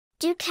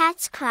Do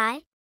cats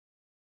cry?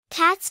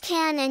 Cats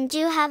can and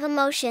do have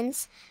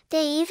emotions,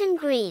 they even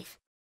grieve.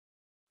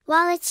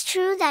 While it's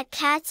true that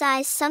cats'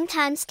 eyes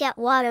sometimes get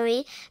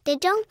watery, they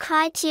don't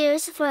cry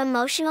tears for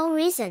emotional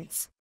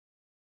reasons.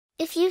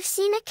 If you've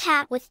seen a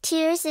cat with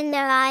tears in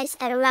their eyes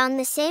at around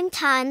the same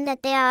time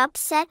that they are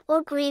upset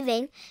or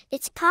grieving,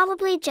 it's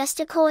probably just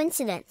a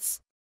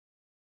coincidence.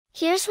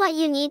 Here's what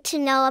you need to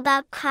know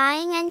about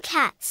crying and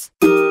cats.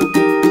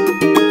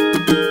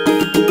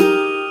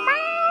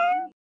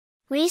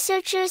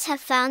 Researchers have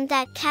found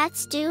that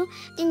cats do,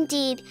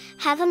 indeed,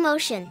 have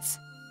emotions.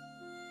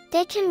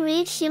 They can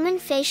read human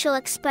facial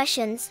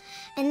expressions,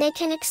 and they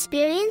can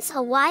experience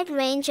a wide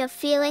range of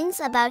feelings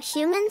about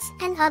humans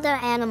and other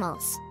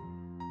animals.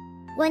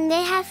 When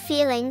they have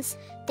feelings,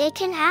 they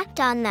can act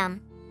on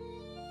them.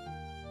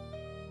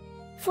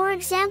 For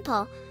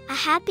example, a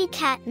happy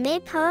cat may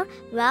purr,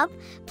 rub,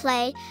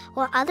 play,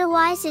 or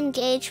otherwise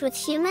engage with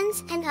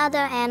humans and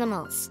other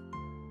animals.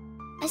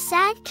 A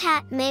sad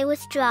cat may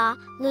withdraw,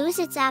 lose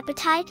its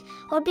appetite,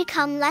 or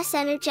become less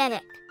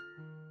energetic.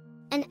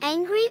 An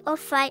angry or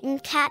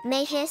frightened cat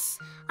may hiss,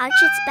 arch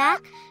its back,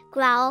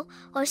 growl,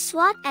 or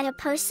swat at a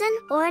person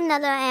or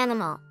another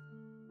animal.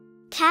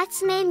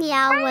 Cats may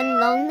meow when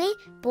lonely,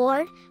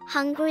 bored,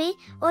 hungry,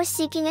 or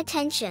seeking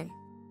attention.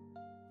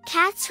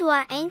 Cats who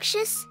are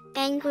anxious,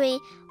 angry,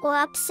 or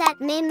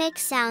upset may make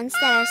sounds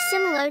that are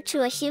similar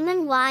to a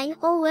human whine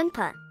or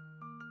whimper.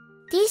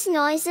 These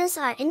noises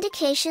are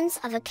indications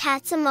of a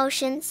cat's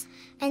emotions,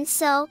 and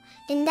so,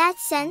 in that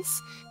sense,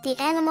 the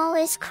animal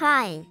is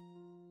crying.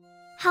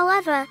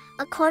 However,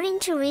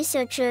 according to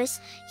researchers,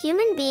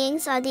 human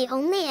beings are the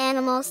only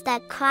animals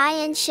that cry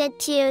and shed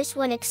tears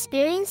when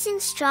experiencing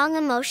strong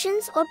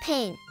emotions or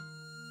pain.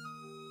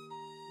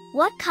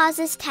 What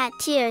causes cat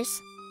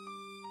tears?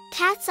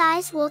 Cats'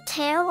 eyes will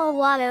tear or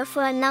water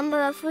for a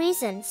number of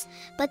reasons,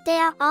 but they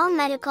are all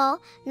medical,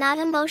 not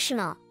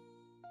emotional.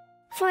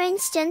 For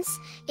instance,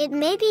 it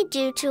may be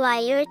due to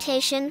eye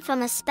irritation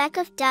from a speck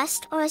of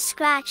dust or a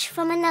scratch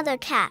from another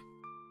cat.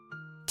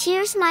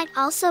 Tears might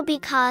also be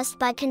caused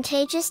by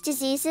contagious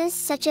diseases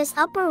such as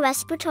upper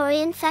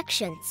respiratory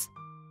infections.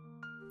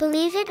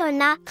 Believe it or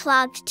not,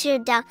 clogged tear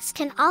ducts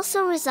can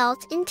also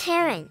result in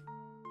tearing.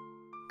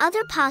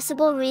 Other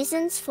possible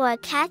reasons for a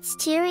cat's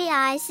teary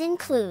eyes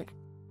include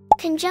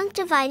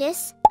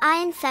conjunctivitis,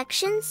 eye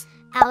infections,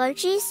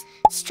 allergies,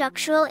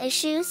 structural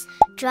issues,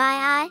 dry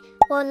eye,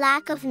 or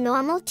lack of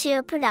normal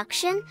tear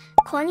production,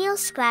 corneal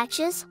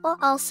scratches, or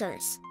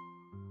ulcers.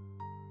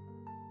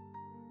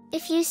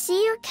 If you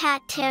see your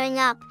cat tearing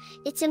up,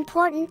 it's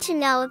important to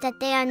know that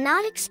they are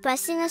not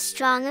expressing a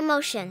strong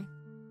emotion.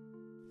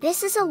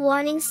 This is a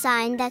warning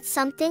sign that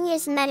something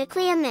is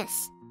medically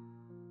amiss.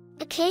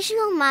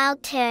 Occasional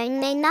mild tearing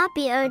may not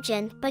be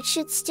urgent but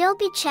should still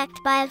be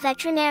checked by a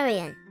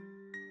veterinarian.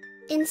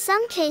 In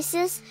some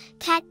cases,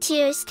 cat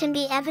tears can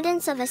be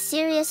evidence of a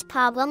serious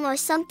problem or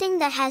something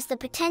that has the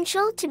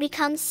potential to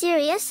become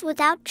serious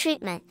without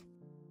treatment.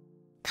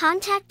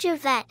 Contact your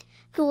vet,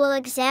 who will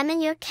examine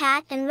your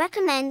cat and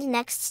recommend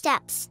next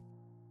steps.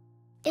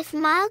 If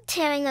mild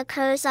tearing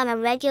occurs on a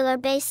regular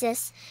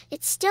basis,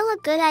 it's still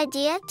a good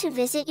idea to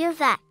visit your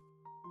vet.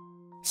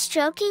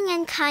 Stroking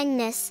and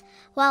kindness,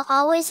 while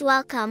always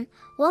welcome,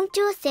 won't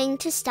do a thing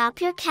to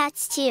stop your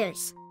cat's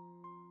tears.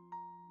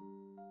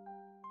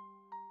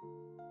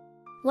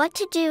 What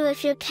to do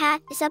if your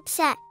cat is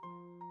upset?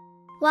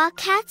 While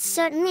cats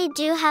certainly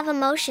do have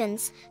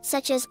emotions,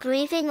 such as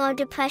grieving or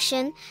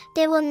depression,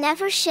 they will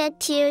never shed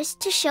tears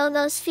to show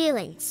those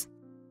feelings.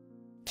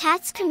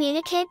 Cats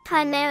communicate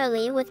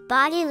primarily with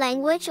body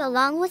language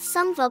along with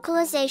some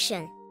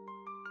vocalization.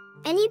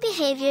 Any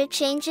behavior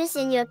changes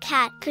in your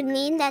cat could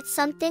mean that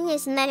something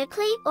is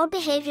medically or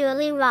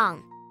behaviorally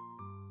wrong.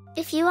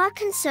 If you are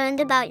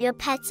concerned about your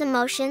pet's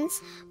emotions,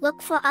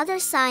 look for other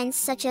signs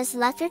such as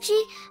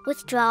lethargy,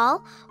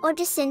 withdrawal, or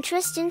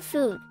disinterest in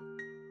food.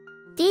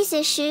 These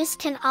issues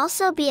can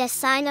also be a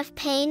sign of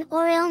pain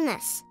or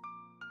illness.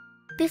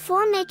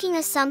 Before making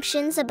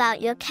assumptions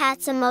about your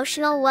cat's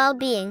emotional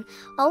well-being,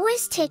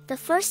 always take the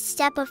first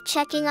step of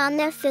checking on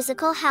their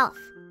physical health.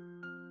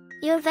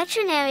 Your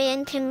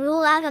veterinarian can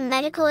rule out a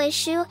medical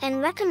issue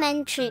and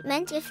recommend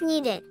treatment if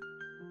needed.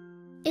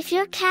 If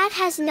your cat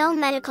has no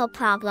medical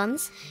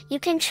problems, you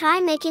can try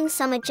making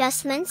some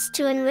adjustments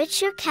to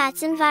enrich your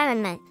cat's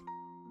environment.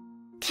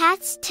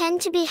 Cats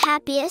tend to be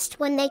happiest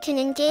when they can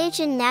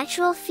engage in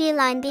natural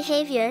feline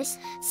behaviors,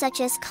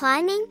 such as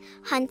climbing,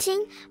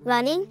 hunting,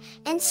 running,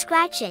 and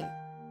scratching.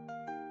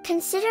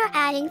 Consider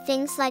adding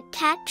things like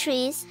cat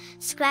trees,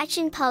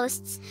 scratching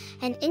posts,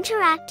 and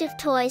interactive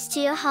toys to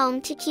your home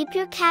to keep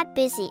your cat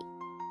busy.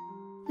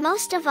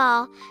 Most of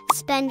all,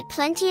 spend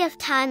plenty of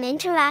time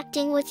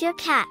interacting with your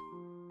cat.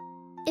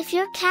 If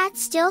your cat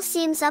still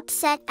seems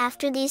upset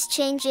after these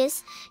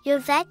changes, your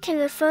vet can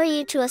refer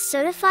you to a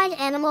certified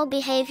animal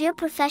behavior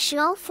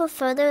professional for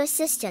further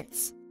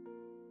assistance.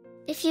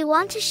 If you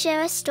want to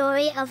share a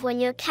story of when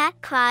your cat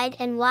cried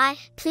and why,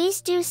 please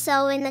do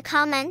so in the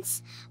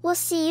comments. We'll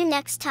see you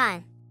next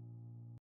time.